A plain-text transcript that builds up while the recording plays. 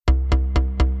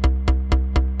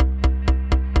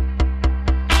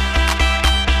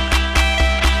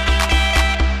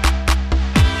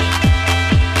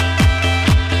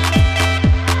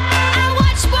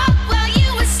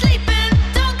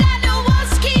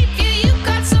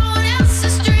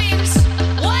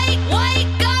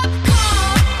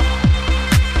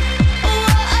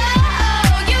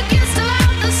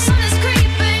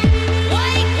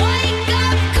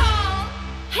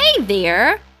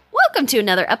there. Welcome to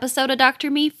another episode of Dr.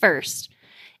 Me First.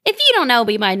 If you don't know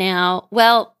me by now,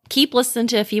 well, keep listening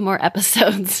to a few more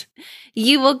episodes.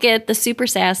 You will get the super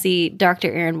sassy Dr.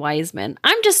 Erin Wiseman.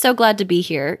 I'm just so glad to be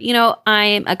here. You know,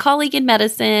 I'm a colleague in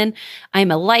medicine.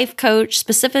 I'm a life coach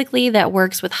specifically that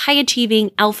works with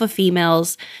high-achieving alpha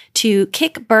females to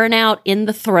kick burnout in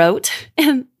the throat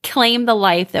and claim the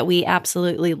life that we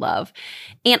absolutely love.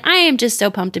 And I am just so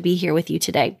pumped to be here with you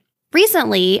today.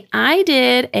 Recently, I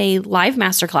did a live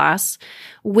masterclass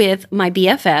with my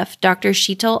BFF, Dr.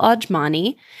 Sheetal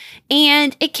Ajmani,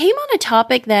 and it came on a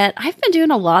topic that I've been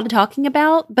doing a lot of talking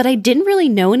about, but I didn't really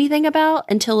know anything about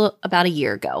until about a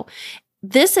year ago.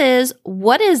 This is,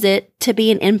 what is it to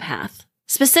be an empath?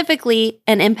 Specifically,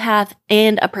 an empath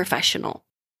and a professional.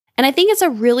 And I think it's a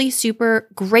really super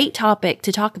great topic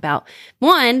to talk about.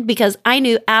 One, because I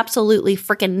knew absolutely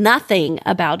freaking nothing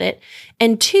about it.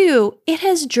 And two, it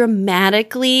has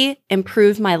dramatically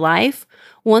improved my life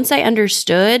once I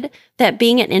understood that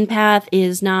being an empath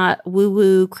is not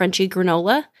woo-woo crunchy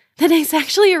granola, that it's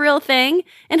actually a real thing.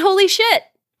 And holy shit,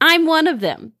 I'm one of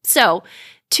them. So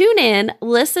tune in,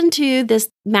 listen to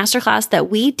this masterclass that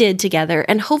we did together,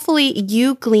 and hopefully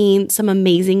you glean some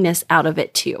amazingness out of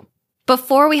it too.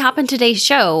 Before we hop into today's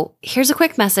show, here's a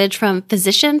quick message from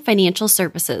Physician Financial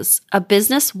Services, a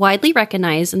business widely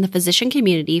recognized in the physician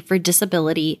community for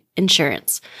disability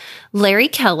insurance. Larry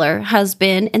Keller has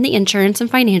been in the insurance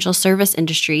and financial service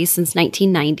industry since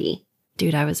 1990.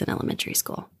 Dude, I was in elementary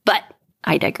school, but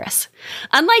I digress.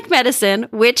 Unlike medicine,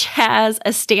 which has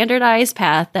a standardized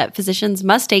path that physicians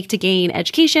must take to gain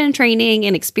education, training,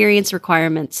 and experience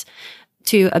requirements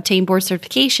to obtain board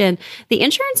certification, the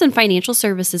insurance and financial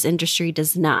services industry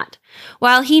does not.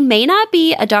 While he may not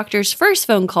be a doctor's first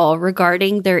phone call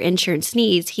regarding their insurance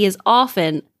needs, he is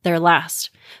often their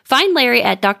last. Find Larry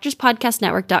at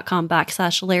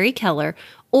doctorspodcastnetwork.com/Larry Keller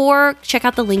or check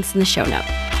out the links in the show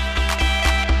notes.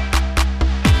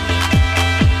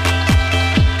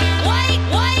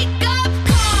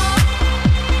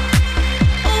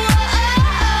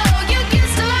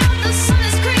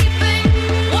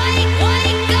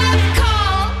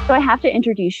 So I have to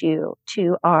introduce you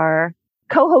to our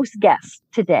co-host guest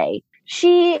today.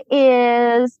 She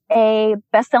is a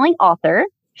best-selling author.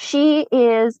 She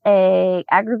is a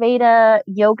Ayurveda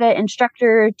yoga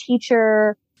instructor,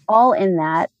 teacher, all in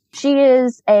that. She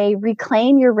is a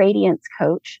Reclaim Your Radiance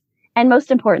coach. And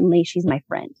most importantly, she's my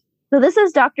friend. So this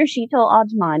is Dr. Sheetal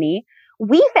Ajmani.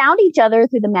 We found each other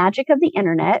through the magic of the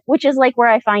internet, which is like where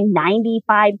I find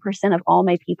 95% of all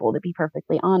my people, to be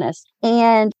perfectly honest.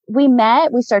 And we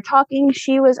met, we started talking.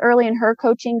 She was early in her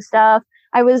coaching stuff.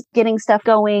 I was getting stuff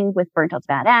going with Burnt Out's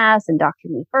Badass and Dr.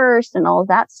 Me First and all of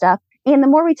that stuff. And the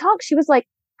more we talked, she was like,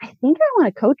 I think I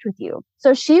want to coach with you.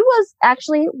 So she was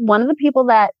actually one of the people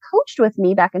that coached with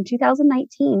me back in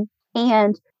 2019.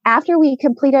 And after we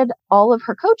completed all of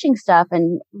her coaching stuff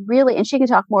and she could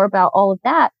talk more about all of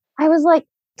that, I was like,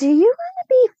 do you want to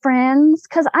be friends?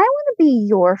 Because I want to be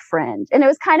your friend. And it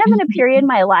was kind of in a period in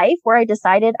my life where I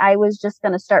decided I was just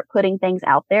going to start putting things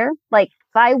out there. Like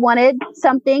if I wanted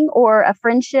something or a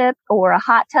friendship or a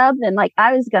hot tub, then like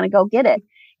I was going to go get it.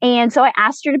 And so I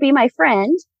asked her to be my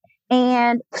friend.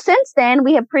 And since then,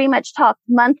 we have pretty much talked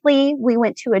monthly. We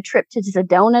went to a trip to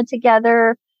Sedona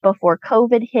together before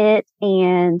COVID hit.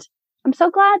 And I'm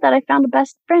so glad that I found a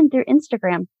best friend through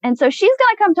Instagram. And so she's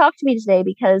going to come talk to me today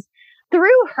because through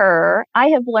her, I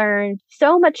have learned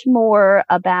so much more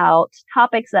about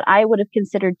topics that I would have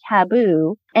considered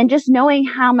taboo. And just knowing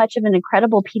how much of an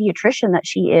incredible pediatrician that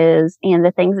she is and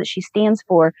the things that she stands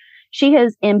for, she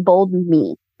has emboldened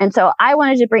me. And so I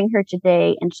wanted to bring her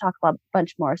today and talk about a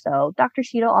bunch more. So Dr.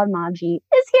 Sheetal Ajmani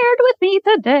is here with me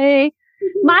today.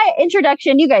 My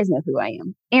introduction, you guys know who I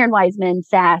am. Erin Wiseman,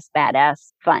 sass,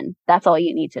 badass, fun. That's all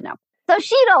you need to know. So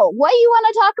Sheetal, what do you want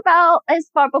to talk about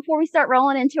before we start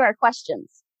rolling into our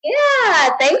questions?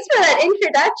 Yeah, thanks for that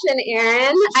introduction,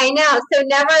 Erin. I know. So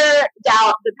never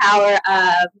doubt the power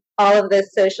of all of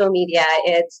this social media.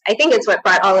 I think it's what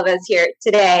brought all of us here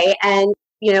today. And,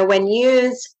 you know, when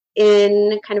used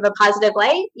in kind of a positive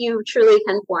light, you truly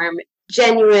can form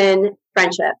genuine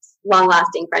friendships,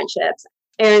 long-lasting friendships.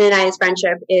 Erin and I's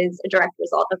friendship is a direct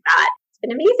result of that. It's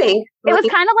been amazing. It was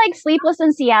kind of like Sleepless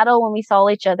in Seattle when we saw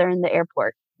each other in the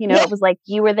airport. You know, It was like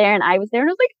you were there and I was there and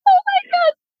I was like, oh my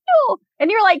God, no. And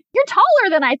you're like, you're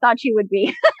taller than I thought you would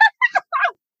be.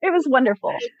 It was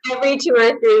wonderful. Every 2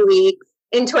 or 3 weeks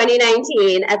in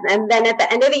 2019. And then at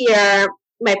the end of the year,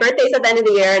 my birthday's at the end of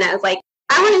the year. And I was like,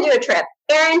 I want to do a trip.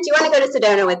 Erin, do you want to go to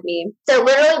Sedona with me? So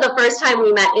literally the first time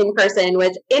we met in person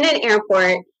was in an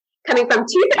airport, coming from 2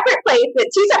 separate places,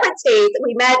 2 separate states.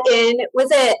 We met in,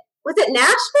 was it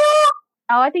Nashville?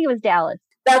 Oh, I think it was Dallas.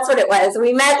 That's what it was.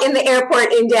 We met in the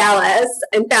airport in Dallas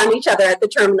and found each other at the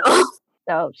terminal.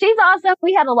 So she's awesome.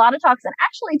 We had a lot of talks. And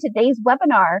actually today's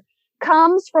webinar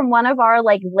comes from one of our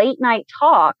like late night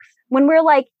talks when we're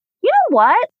like, you know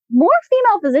what? More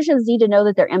female physicians need to know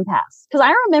that they're empaths. Because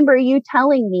I remember you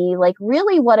telling me like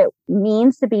really what it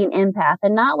means to be an empath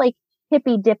and not like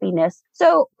hippy dippiness.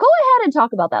 So go ahead and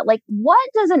talk about that. Like, what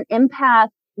does an empath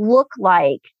look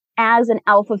like as an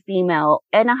alpha female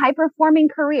in a high performing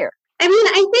career? I mean,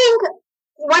 I think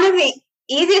one of the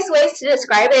easiest ways to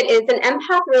describe it is an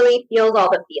empath really feels all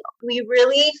the feels. We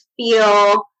really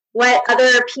feel what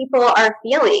other people are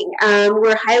feeling.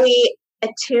 We're highly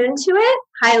attuned to it,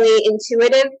 highly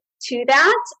intuitive to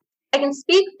that. I can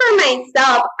speak for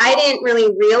myself. I didn't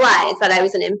really realize that I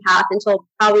was an empath until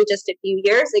probably just a few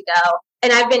years ago.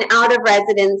 And I've been out of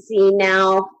residency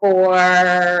now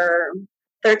for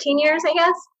 13 years, I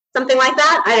guess. Something like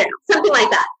that. I don't know. Something like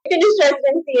that. I finished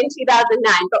residency in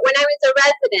 2009. But when I was a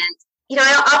resident,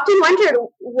 I often wondered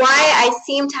why I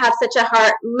seemed to have such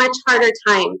a much harder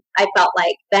time, I felt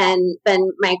like, than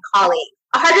my colleagues.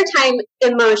 A harder time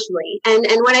emotionally. And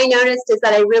what I noticed is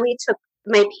that I really took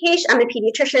my patient, I'm a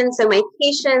pediatrician, so my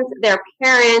patients, their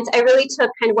parents, I really took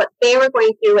kind of what they were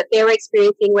going through, what they were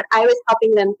experiencing, what I was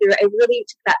helping them through. I really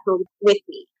took that home with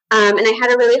me. And I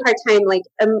had a really hard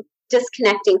time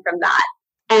disconnecting from that.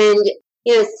 And,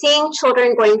 seeing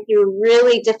children going through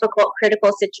really difficult,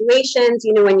 critical situations,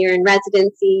 when you're in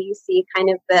residency, you see kind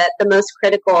of the most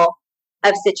critical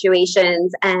of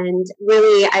situations. And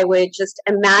really, I would just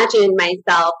imagine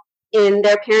myself in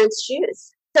their parents'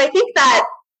 shoes. So I think that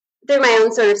through my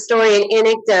own sort of story and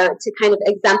anecdote to kind of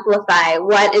exemplify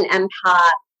what an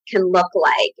empath can look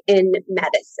like in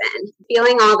medicine,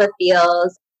 feeling all the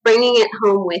feels, bringing it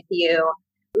home with you,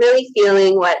 really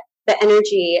feeling what the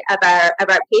energy of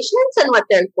our patients and what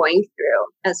they're going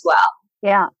through as well.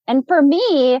 Yeah. And for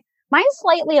me, mine's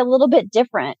slightly a little bit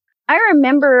different. I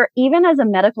remember even as a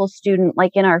medical student,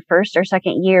 like in our first or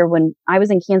second year when I was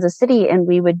in Kansas City and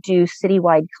we would do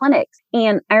citywide clinics.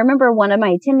 And I remember one of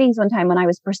my attendings one time when I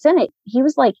was presenting, he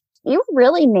was like, you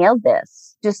really nailed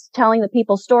this, just telling the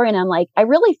people's story. And I'm like, I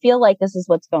really feel like this is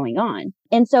what's going on.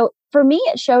 And so for me,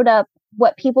 it showed up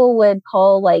what people would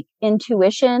call like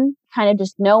intuition, kind of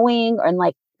just knowing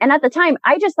and at the time,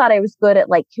 I just thought I was good at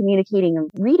like communicating and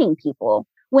reading people.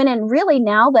 When in really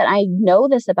now that I know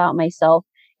this about myself,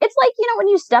 it's like, when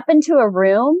you step into a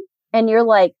room and you're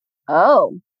like,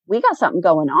 oh, we got something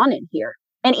going on in here.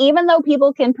 And even though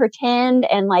people can pretend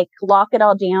and like lock it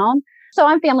all down. So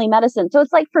I'm family medicine. So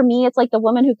it's like, for me, it's like the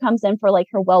woman who comes in for like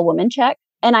her well woman check.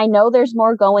 And I know there's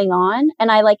more going on.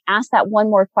 And I like ask that one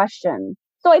more question.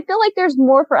 So I feel like there's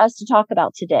more for us to talk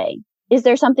about today. Is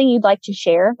there something you'd like to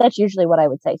share? That's usually what I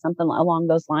would say, something along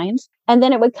those lines. And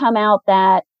then it would come out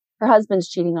that her husband's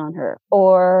cheating on her,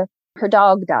 or her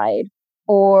dog died,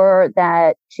 or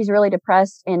that she's really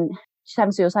depressed and she's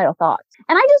having suicidal thoughts.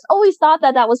 And I just always thought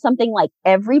that was something like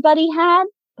everybody had,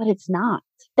 but it's not.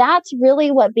 That's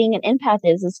really what being an empath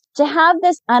is to have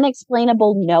this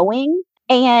unexplainable knowing.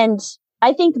 And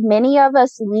I think many of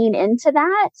us lean into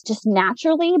that just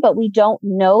naturally, but we don't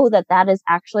know that that is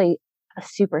actually a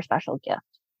super special gift,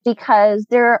 because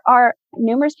there are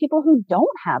numerous people who don't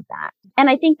have that. And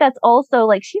I think that's also,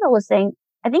 like Sheila was saying,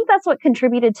 I think that's what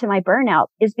contributed to my burnout,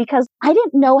 is because I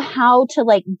didn't know how to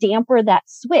like damper that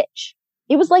switch.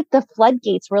 It was like the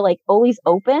floodgates were like always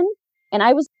open, and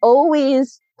I was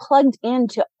always plugged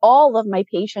into all of my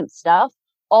patient stuff,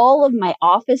 all of my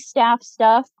office staff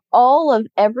stuff, all of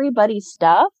everybody's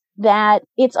stuff, that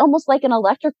it's almost like an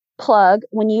electric plug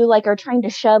when you like are trying to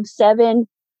shove 7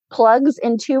 plugs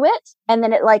into it, and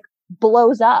then it like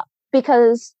blows up,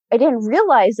 because I didn't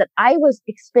realize that I was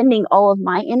expending all of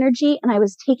my energy and I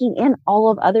was taking in all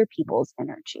of other people's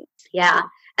energy. Yeah.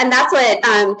 And that's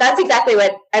exactly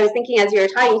what I was thinking as you were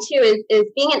talking too, is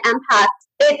being an empath.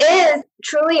 It is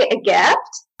truly a gift.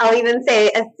 I'll even say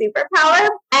a superpower.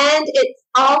 And it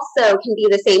also can be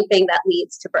the same thing that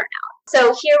leads to burnout.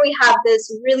 So here we have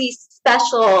this really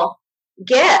special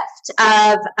gift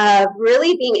of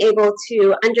really being able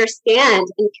to understand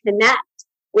and connect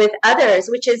with others,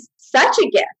 which is such a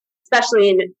gift,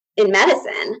 especially in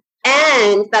medicine.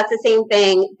 And that's the same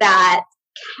thing that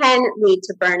can lead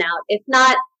to burnout, if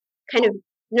not kind of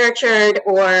nurtured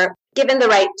or given the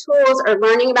right tools or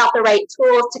learning about the right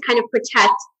tools to kind of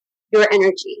protect your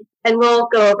energy. And we'll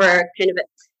go over kind of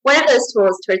one of those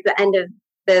tools towards the end of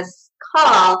this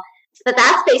call. But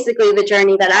that's basically the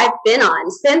journey that I've been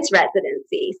on since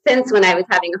residency, since when I was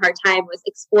having a hard time, was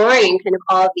exploring kind of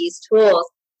all of these tools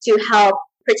to help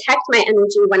protect my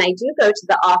energy when I do go to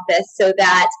the office, so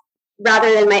that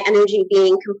rather than my energy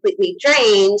being completely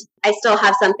drained, I still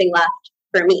have something left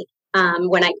for me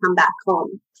when I come back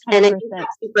home. 100%. And I think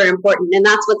that's super important. And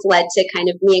that's what's led to kind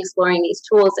of me exploring these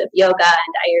tools of yoga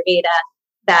and Ayurveda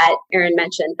that Erin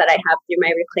mentioned that I have through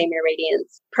my Reclaim Your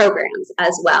Radiance programs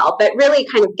as well. But really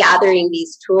kind of gathering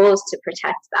these tools to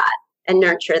protect that and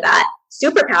nurture that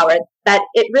superpower that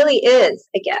it really is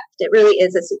a gift. It really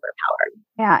is a superpower.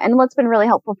 Yeah. And what's been really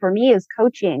helpful for me is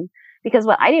coaching, because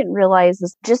what I didn't realize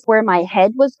is just where my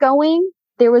head was going.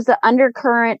 There was an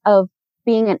undercurrent of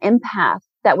being an empath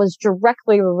that was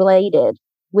directly related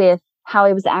with how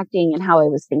I was acting and how I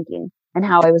was thinking and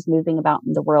how I was moving about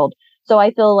in the world. So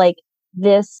I feel like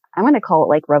this, I'm going to call it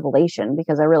like revelation,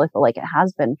 because I really feel like it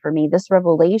has been for me. This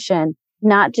revelation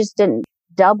not just didn't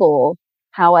double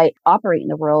how I operate in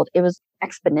the world, it was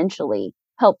exponentially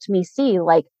helped me see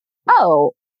like,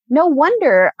 oh, no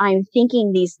wonder I'm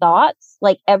thinking these thoughts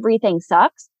like everything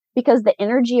sucks, because the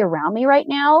energy around me right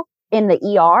now in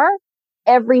the ER,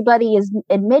 everybody is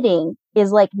admitting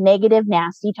is like negative,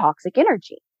 nasty, toxic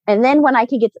energy. And then when I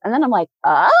could get, and then I'm like,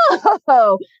 oh,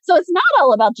 so it's not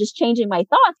all about just changing my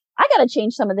thoughts. I got to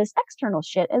change some of this external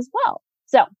shit as well.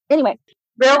 So anyway.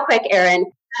 Real quick, Erin,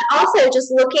 also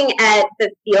just looking at the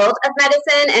field of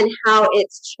medicine and how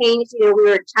it's changed. You know, we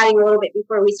were chatting a little bit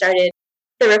before we started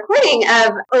the recording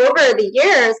of over the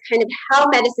years, kind of how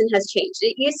medicine has changed.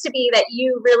 It used to be that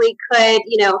you really could,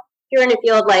 you know, you're in a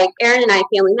field like Erin and I,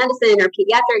 family medicine or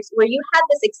pediatrics, where you had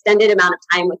this extended amount of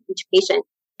time with each patient.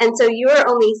 And so you are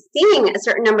only seeing a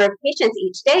certain number of patients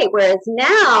each day, whereas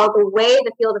now the way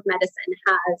the field of medicine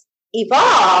has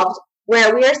evolved,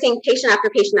 where we are seeing patient after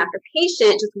patient after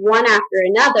patient, just one after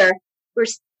another, we're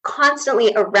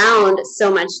constantly around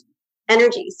so much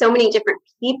energy, so many different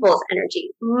people's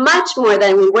energy, much more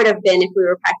than we would have been if we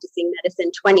were practicing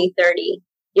medicine 20, 30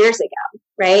 years ago,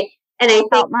 right? And I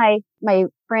think my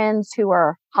friends who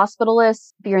are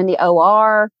hospitalists, if you're in the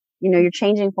OR, you know, you're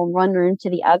changing from one room to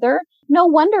the other. No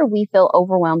wonder we feel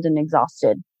overwhelmed and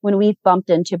exhausted when we've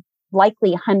bumped into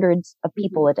likely hundreds of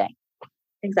people a day.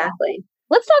 Exactly.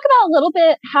 Let's talk about a little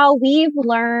bit how we've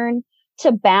learned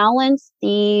to balance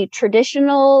the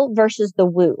traditional versus the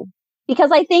woo.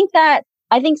 Because I think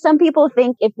some people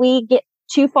think if we get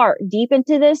too far deep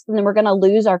into this, then we're going to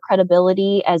lose our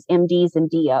credibility as MDs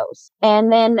and DOs.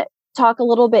 And then talk a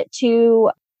little bit to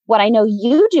what I know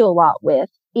you do a lot with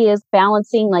is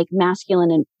balancing like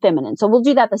masculine and feminine. So we'll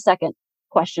do that the second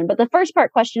question. But the first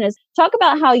part question is talk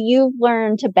about how you've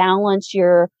learned to balance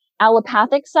your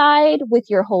allopathic side with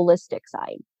your holistic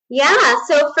side. Yeah.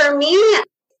 So for me,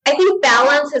 I think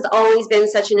balance has always been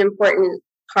such an important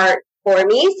part for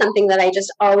me, something that I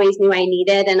just always knew I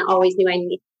needed and always knew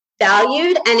I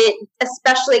valued. And it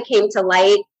especially came to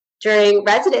light during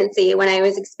residency when I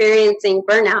was experiencing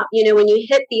burnout. You know, when you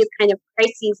hit these kind of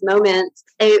crises moments,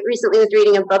 I recently was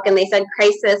reading a book and they said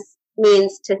crisis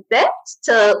means to sift,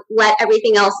 to let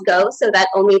everything else go so that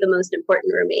only the most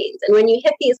important remains. And when you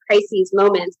hit these crises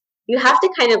moments, you have to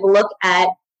kind of look at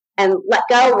and let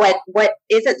go what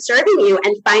isn't serving you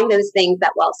and find those things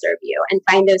that will serve you and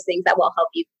find those things that will help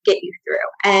you get you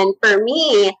through. And for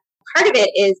me, part of it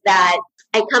is that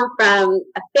I come from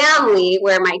a family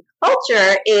where my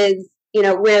culture is, you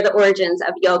know, where the origins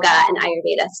of yoga and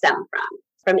Ayurveda stem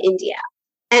from India.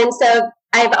 And so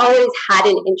I've always had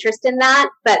an interest in that,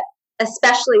 but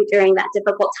especially during that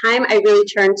difficult time, I really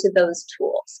turned to those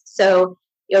tools. So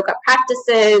yoga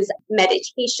practices,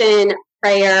 meditation,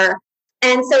 prayer.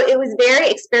 And so it was very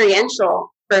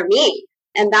experiential for me.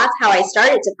 And that's how I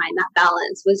started to find that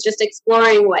balance, was just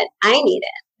exploring what I needed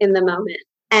in the moment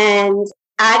and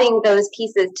adding those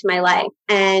pieces to my life.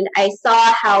 And I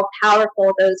saw how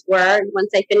powerful those were. Once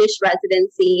I finished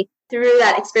residency, through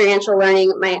that experiential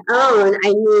learning of my own, I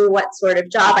knew what sort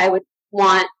of job I would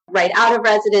want right out of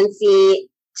residency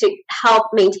to help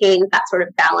maintain that sort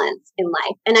of balance in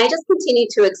life. And I just continue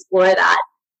to explore that,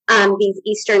 these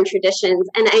Eastern traditions.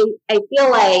 And I feel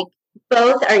like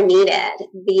both are needed,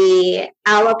 the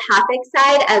allopathic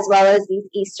side as well as these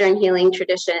Eastern healing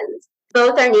traditions.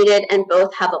 Both are needed and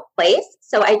both have a place.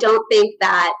 So I don't think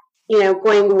that, you know,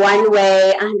 going one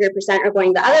way 100% or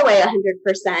going the other way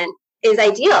 100% is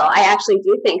ideal. I actually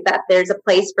do think that there's a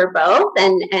place for both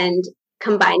and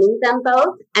combining them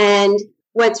both. And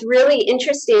what's really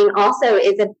interesting also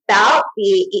is about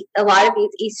a lot of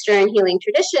these Eastern healing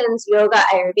traditions, yoga,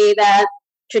 Ayurveda,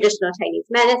 traditional Chinese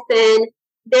medicine.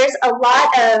 There's a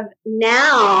lot of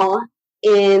now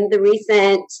in the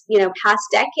recent, you know, past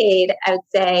decade, I would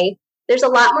say, there's a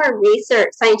lot more research,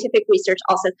 scientific research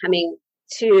also coming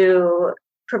to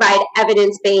provide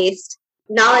evidence-based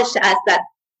knowledge to us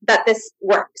that this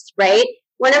works, right?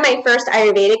 one of my first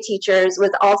Ayurvedic teachers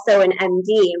was also an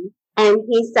MD. And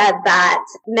he said that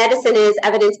medicine is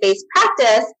evidence-based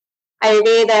practice.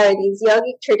 Ayurveda, or these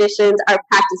yogic traditions, are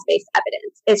practice-based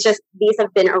evidence. It's just these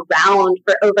have been around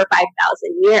for over 5,000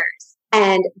 years.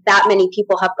 And that many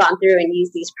people have gone through and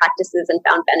used these practices and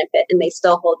found benefit, and they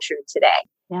still hold true today.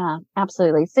 Yeah,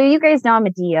 absolutely. So you guys know I'm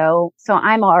a DO, so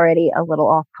I'm already a little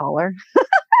off color.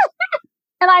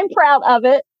 And I'm proud of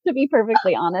it, to be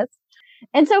perfectly honest.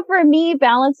 And so for me,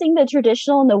 balancing the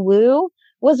traditional and the woo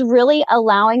was really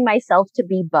allowing myself to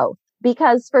be both.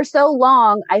 Because for so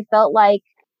long, I felt like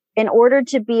in order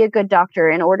to be a good doctor,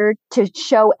 in order to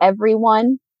show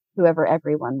everyone, whoever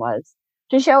everyone was,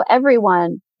 to show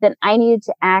everyone that I needed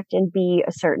to act and be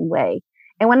a certain way.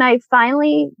 And when I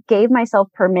finally gave myself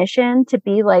permission to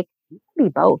be like, be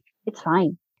both, it's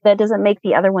fine. That doesn't make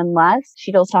the other one less.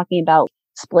 Sheila's talking about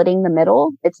splitting the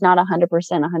middle. It's not 100%,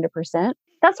 100%.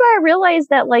 That's why I realized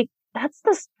that like, that's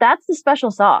the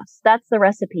special sauce. That's the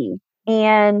recipe.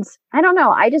 And I don't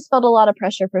know. I just felt a lot of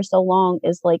pressure for so long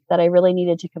is like that I really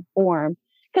needed to conform.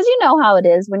 Because you know how it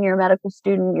is when you're a medical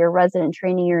student, you're a resident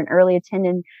training, you're an early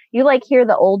attendant, you like hear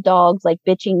the old dogs like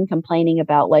bitching and complaining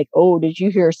about like, oh, did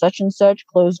you hear such and such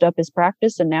closed up his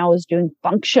practice and now is doing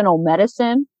functional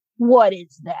medicine? What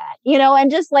is that? You know, and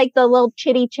just like the little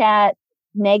chitty chat,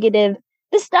 negative,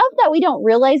 the stuff that we don't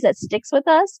realize that sticks with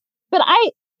us. But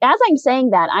as I'm saying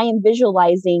that, I am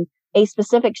visualizing a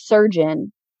specific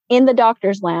surgeon in the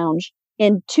doctor's lounge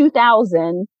in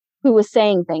 2000 who was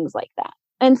saying things like that.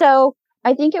 And so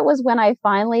I think it was when I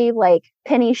finally like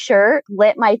penny shirt,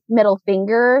 let my middle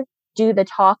finger do the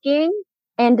talking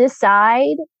and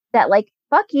decide that like,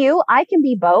 fuck you, I can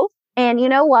be both. And you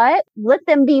know what? Let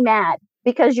them be mad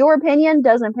because your opinion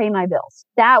doesn't pay my bills.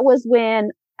 That was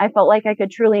when I felt like I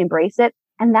could truly embrace it.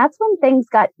 And that's when things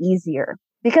got easier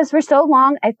because for so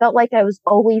long, I felt like I was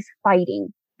always fighting,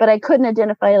 but I couldn't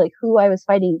identify like who I was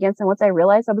fighting against. And once I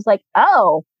realized, I was like,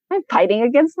 oh, I'm fighting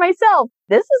against myself.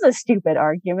 This is a stupid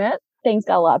argument. Things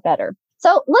got a lot better.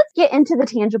 So let's get into the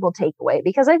tangible takeaway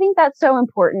because I think that's so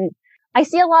important. I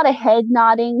see a lot of head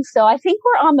nodding, so I think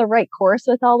we're on the right course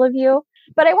with all of you.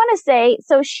 But I want to say,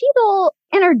 so Sheetal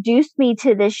introduced me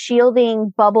to this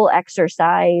shielding bubble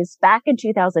exercise back in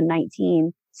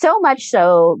 2019, so much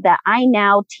so that I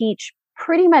now teach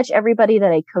pretty much everybody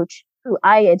that I coach who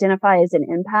I identify as an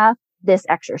empath this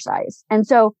exercise. And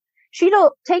so Sheetal,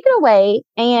 take it away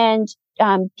and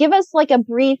give us like a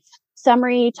brief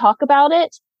summary, talk about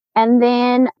it. And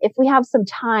then if we have some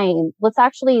time, let's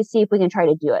actually see if we can try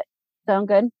to do it. Sound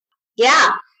good?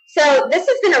 Yeah. So this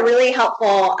has been a really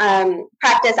helpful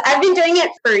practice. I've been doing it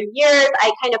for years.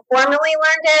 I kind of formally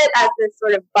learned it as this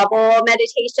sort of bubble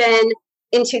meditation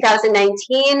in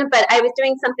 2019, but I was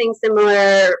doing something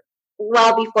similar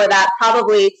well before that,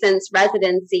 probably since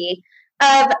residency,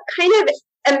 of kind of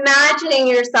imagining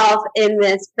yourself in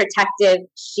this protective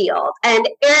shield. And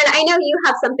Erin, I know you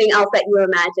have something else that you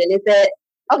imagine. Is it?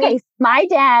 Okay, my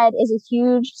dad is a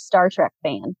huge Star Trek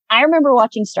fan. I remember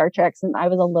watching Star Trek since I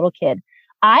was a little kid.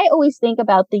 I always think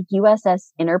about the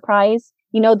USS Enterprise,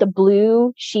 you know, the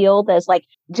blue shield that's like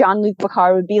Jean-Luc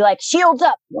Picard would be like, shields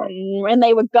up, and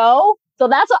they would go. So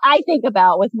that's what I think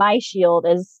about with my shield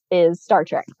is Star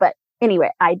Trek. But anyway,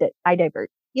 I divert.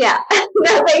 Yeah,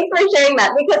 no, thanks for sharing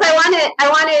that because I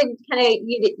wanted kind of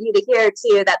you to hear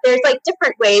too that there's like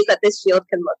different ways that this shield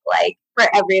can look like for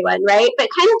everyone, right? But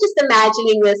kind of just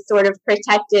imagining this sort of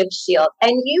protective shield,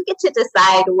 and you get to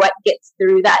decide what gets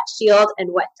through that shield and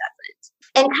what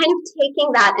doesn't, and kind of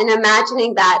taking that and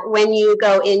imagining that when you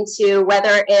go into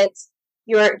whether it's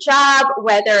your job,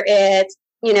 whether it's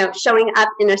showing up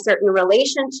in a certain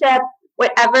relationship.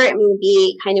 Whatever it may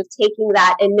be, kind of taking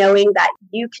that and knowing that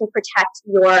you can protect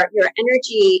your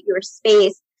energy, your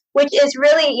space, which is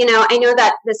really, I know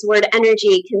that this word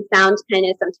energy can sound kind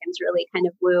of sometimes really kind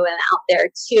of woo and out there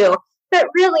too. But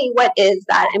really, what is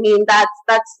that? I mean,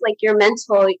 that's like your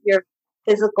mental, your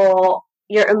physical,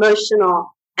 your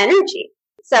emotional energy.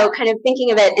 So kind of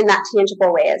thinking of it in that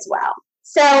tangible way as well.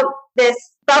 So this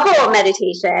bubble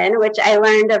meditation, which I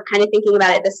learned of kind of thinking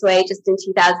about it this way just in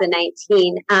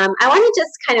 2019, I want to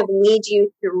just kind of lead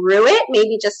you through it,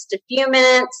 maybe just a few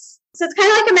minutes. So it's kind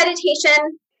of like a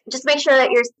meditation. Just make sure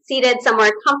that you're seated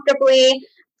somewhere comfortably.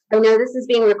 I know this is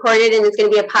being recorded and it's going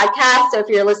to be a podcast. So if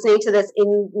you're listening to this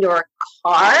in your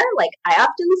car, like I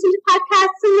often listen to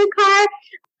podcasts in the car,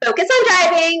 focus on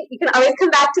driving. You can always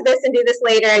come back to this and do this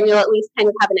later and you'll at least kind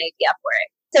of have an idea for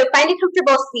it. So find a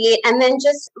comfortable seat and then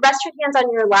just rest your hands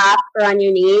on your lap or on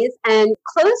your knees and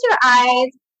close your eyes.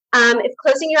 If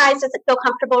closing your eyes doesn't feel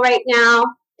comfortable right now,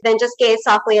 Then just gaze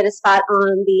softly at a spot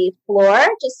on the floor,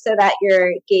 just so that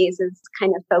your gaze is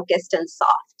kind of focused and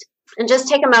soft. And just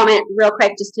take a moment real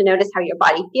quick just to notice how your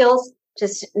body feels,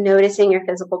 just noticing your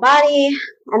physical body,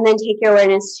 and then take your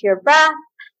awareness to your breath,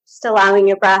 just allowing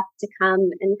your breath to come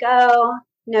and go,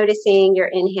 noticing your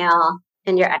inhale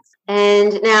and your exhale.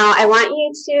 And now I want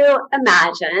you to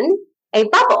imagine a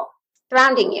bubble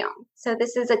surrounding you. So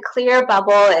this is a clear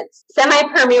bubble. It's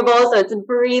semi-permeable, so it's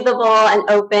breathable and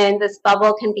open. This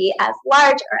bubble can be as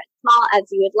large or as small as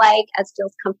you would like, as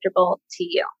feels comfortable to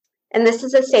you. And this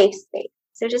is a safe space.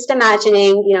 So just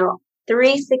imagining,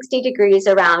 360 degrees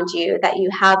around you, that you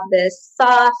have this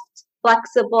soft,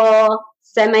 flexible,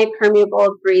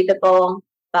 semi-permeable, breathable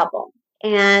bubble.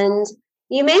 And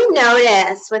you may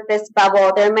notice with this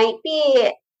bubble, there might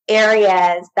be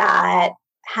areas that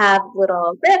have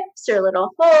little rips or little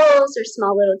holes or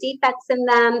small little defects in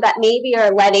them that maybe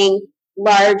are letting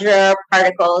larger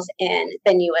particles in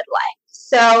than you would like.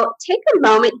 So take a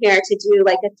moment here to do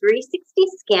like a 360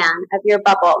 scan of your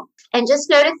bubble and just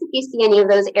notice if you see any of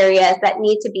those areas that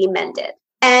need to be mended.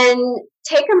 And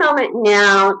take a moment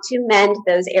now to mend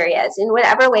those areas in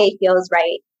whatever way feels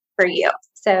right for you.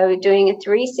 So doing a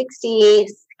 360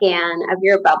 scan of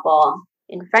your bubble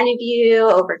in front of you,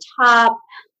 over top,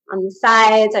 on the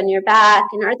sides, on your back,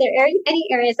 and are there any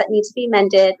areas that need to be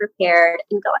mended, repaired,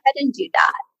 and go ahead and do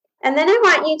that. And then I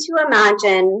want you to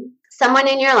imagine someone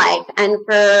in your life, and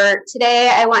for today,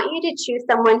 I want you to choose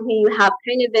someone who you have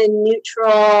kind of a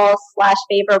neutral /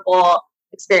 favorable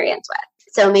experience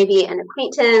with. So maybe an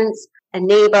acquaintance, a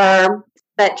neighbor,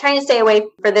 but trying to stay away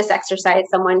for this exercise,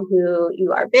 someone who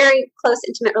you are very close,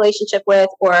 intimate relationship with,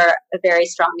 or a very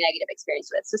strong negative experience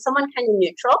with. So someone kind of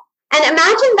neutral. And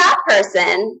imagine that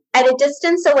person at a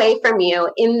distance away from you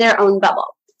in their own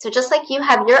bubble. So just like you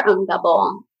have your own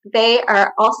bubble, they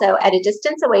are also at a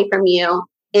distance away from you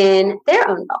in their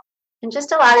own bubble. And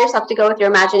just allow yourself to go with your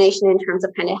imagination in terms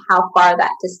of kind of how far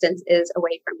that distance is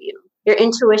away from you. Your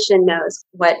intuition knows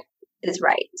what is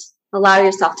right. Allow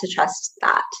yourself to trust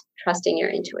that, trusting your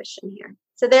intuition here.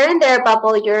 So they're in their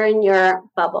bubble, you're in your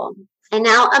bubble. And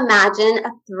now imagine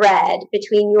a thread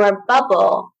between your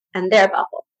bubble and their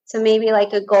bubble. So maybe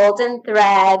like a golden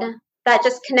thread that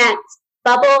just connects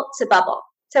bubble to bubble.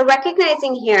 So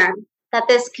recognizing here that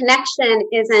this connection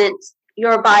isn't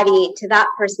your body to that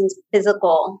person's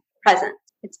physical presence.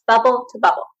 It's bubble to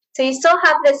bubble. So you still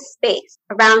have this space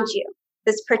around you,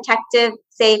 this protective,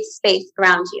 safe space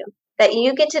around you that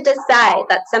you get to decide,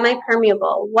 that's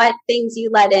semi-permeable, what things you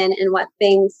let in and what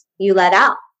things you let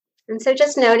out. And so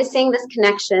just noticing this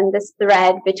connection, this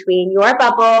thread between your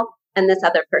bubble and this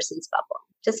other person's bubble.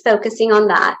 Just focusing on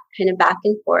that kind of back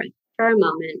and forth for a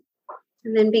moment.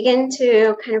 And then begin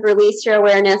to kind of release your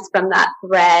awareness from that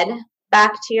thread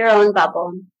back to your own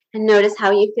bubble. And notice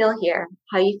how you feel here,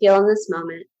 how you feel in this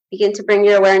moment. Begin to bring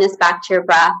your awareness back to your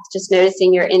breath, just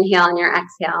noticing your inhale and your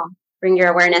exhale. Bring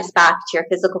your awareness back to your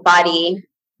physical body,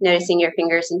 noticing your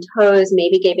fingers and toes,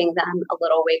 maybe giving them a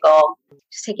little wiggle.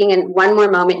 Just taking in one more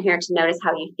moment here to notice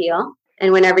how you feel.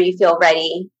 And whenever you feel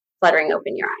ready, fluttering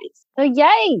open your eyes. So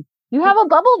yay! You have a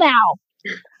bubble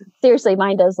now. Seriously,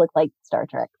 mine does look like Star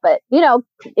Trek. But,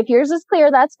 if yours is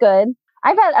clear, that's good.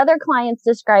 I've had other clients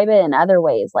describe it in other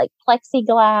ways, like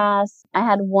plexiglass. I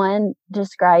had one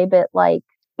describe it like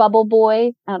Bubble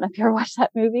Boy. I don't know if you ever watched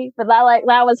that movie, but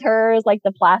that was hers, like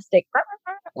the plastic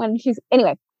when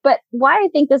anyway. But why I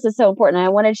think this is so important, and I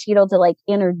wanted Sheetal to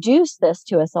introduce this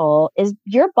to us all, is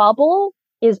your bubble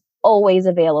is always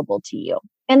available to you.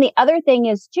 And the other thing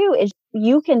is too, is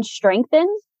you can strengthen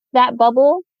that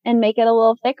bubble and make it a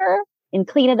little thicker and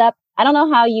clean it up. I don't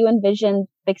know how you envision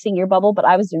fixing your bubble, but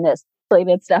I was doing this,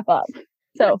 cleaning stuff up.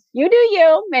 So you do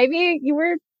you. Maybe you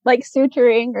were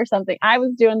suturing or something. I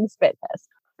was doing the spit test.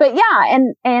 But yeah,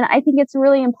 and I think it's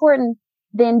really important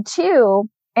then too,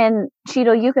 and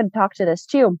Sheetal, you could talk to this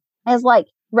too, is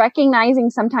recognizing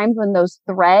sometimes when those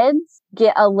threads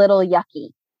get a little yucky.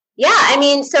 Yeah,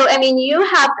 you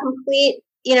have complete,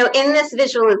 in this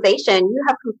visualization, you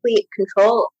have complete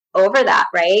control over that,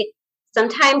 right?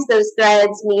 Sometimes those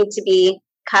threads need to be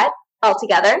cut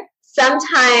altogether.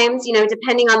 Sometimes,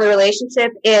 depending on the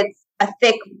relationship, it's a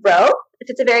thick rope if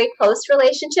it's a very close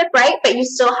relationship, right? But you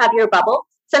still have your bubble.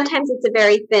 Sometimes it's a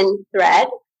very thin thread.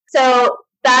 So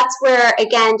that's where,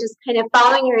 again, just kind of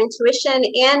following your intuition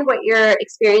and what you're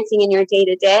experiencing in your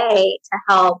day-to-day to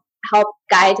help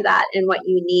guide that and what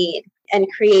you need, and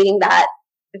creating that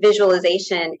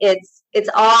visualization. It's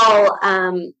all,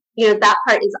 that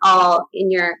part is all in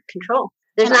your control.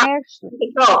 There's not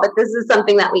control, but this is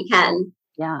something that we can.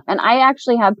 Yeah. And I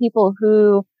actually have people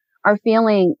who are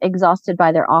feeling exhausted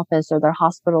by their office or their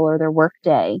hospital or their work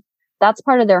day that's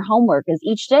part of their homework is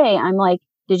each day I'm like,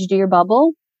 did you do your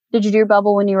bubble? Did you do your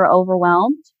bubble when you were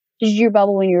overwhelmed? Did you do your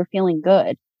bubble when you were feeling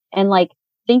good? And like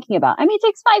thinking about, I mean, it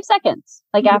takes 5 seconds,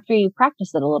 like after you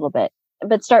practice it a little bit,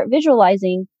 but start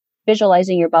visualizing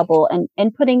your bubble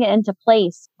and putting it into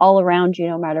place all around you,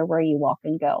 no matter where you walk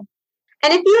and go.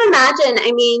 And if you imagine,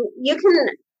 I mean, you can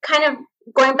kind of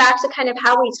going back to kind of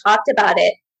how we talked about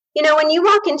it, you know, when you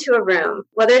walk into a room,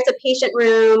 whether it's a patient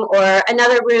room or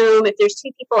another room, if there's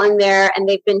 2 people in there and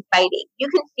they've been fighting, you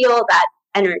can feel that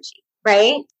energy,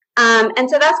 right? And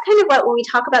so that's kind of what, when we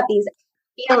talk about these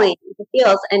feelings, the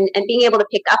feels, and being able to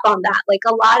pick up on that, like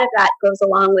a lot of that goes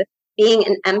along with being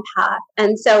an empath.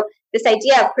 And so this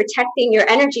idea of protecting your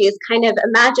energy is kind of,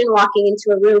 imagine walking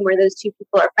into a room where those 2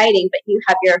 people are fighting, but you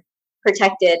have your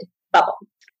protected bubble.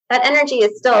 That energy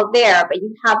is still there, but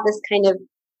you have this kind of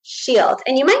shield.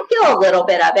 And you might feel a little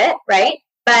bit of it, right?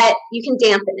 But you can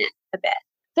dampen it a bit.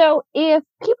 So if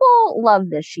people love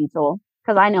this, Sheetal,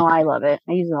 because I know I love it,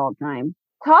 I use it all the time.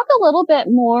 Talk a little bit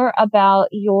more about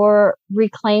your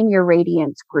Reclaim Your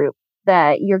Radiance group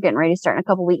that you're getting ready to start in a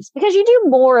couple weeks, because you do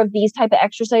more of these type of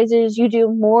exercises. You do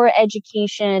more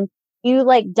education. You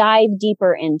like dive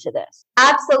deeper into this.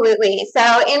 Absolutely. So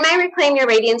in my Reclaim Your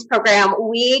Radiance program,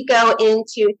 we go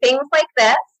into things like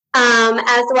this,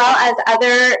 as well as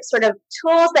other sort of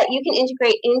tools that you can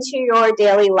integrate into your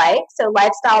daily life. So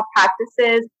lifestyle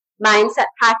practices, mindset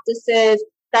practices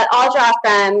that all draw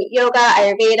from yoga,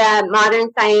 Ayurveda, modern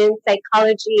science,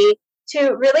 psychology,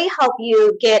 to really help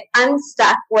you get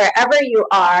unstuck wherever you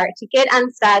are, to get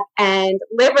unstuck and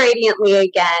live radiantly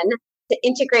again, to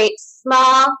integrate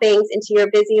small things into your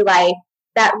busy life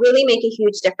that really make a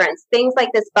huge difference. Things like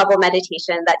this bubble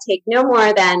meditation that take no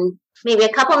more than maybe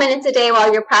a couple minutes a day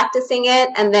while you're practicing it,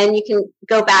 and then you can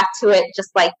go back to it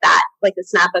just like that, like the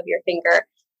snap of your finger,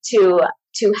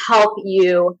 to help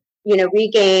you, you know,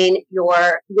 regain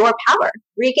your power,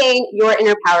 regain your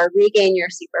inner power, regain your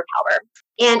superpower.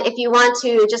 And if you want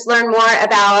to just learn more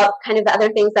about kind of the other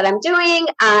things that I'm doing,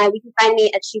 you can find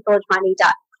me at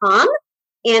sheetalajmani.com.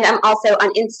 And I'm also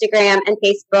on Instagram and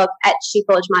Facebook at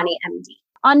sheetalajmani.md.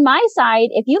 On my side,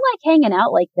 if you like hanging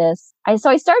out like this, I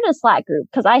started a Slack group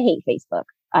because I hate Facebook.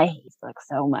 I hate Facebook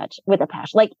so much with a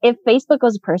passion. Like if Facebook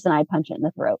was a person, I'd punch it in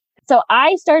the throat. So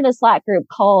I started a Slack group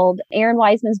called Erin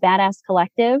Wiseman's Badass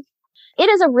Collective. It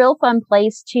is a real fun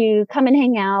place to come and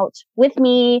hang out with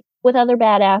me, with other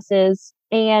badasses,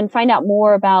 and find out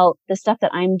more about the stuff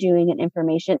that I'm doing and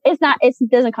information. It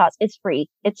doesn't cost, it's free.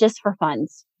 It's just for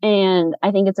funds. And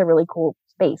I think it's a really cool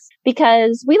space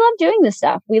because we love doing this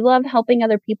stuff. We love helping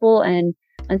other people. And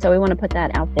so we want to put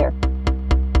that out there.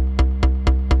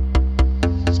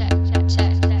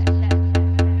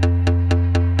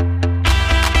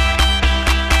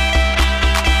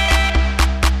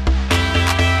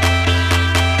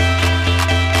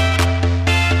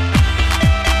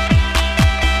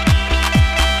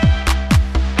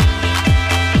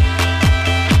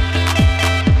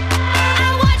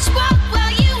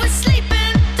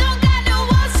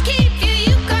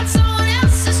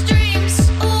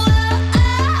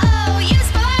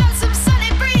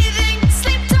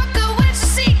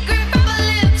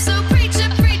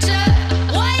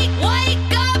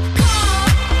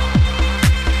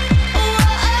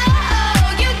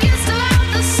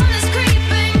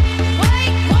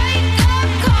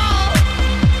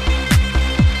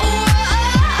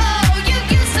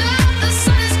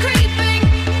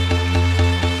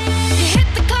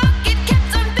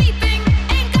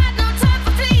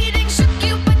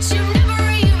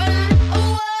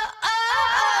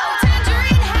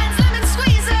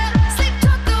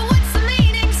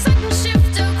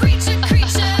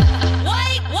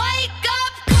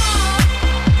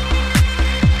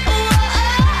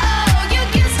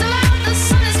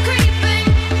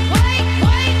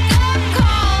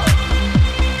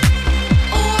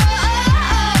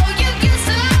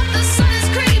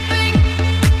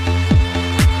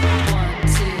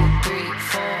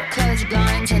 Close your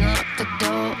blinds and look